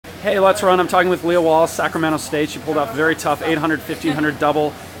Hey, let's run. I'm talking with Lea Wallace, Sacramento State. She pulled off a very tough 800, 1500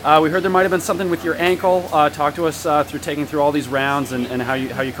 double. We heard there might have been something with your ankle. Talk to us through taking through all these rounds and how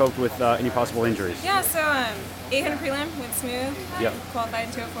you coped with any possible injuries. Yeah, so 800 prelim went smooth. Yep. Qualified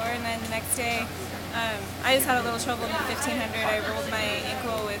in 204, and then the next day I just had a little trouble in the 1500. I rolled my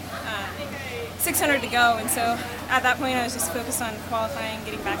ankle with 600 to go, and so at that point I was just focused on qualifying,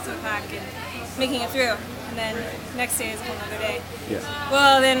 getting back to the pack, and making it through. And then next day is a whole other day. Yeah.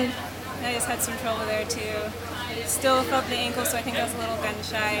 Well, then I just had some trouble there too. Still felt the ankle, so I think I was a little gun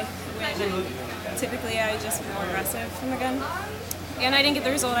shy. When typically I just more aggressive from the gun. And I didn't get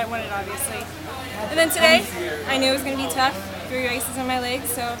the result I wanted, obviously. And then today, I knew it was going to be tough. 3 races on my legs,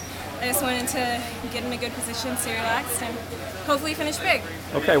 so I just wanted to get in a good position, stay relaxed, and hopefully finish big.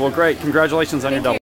 Okay, well, great. Congratulations on your double.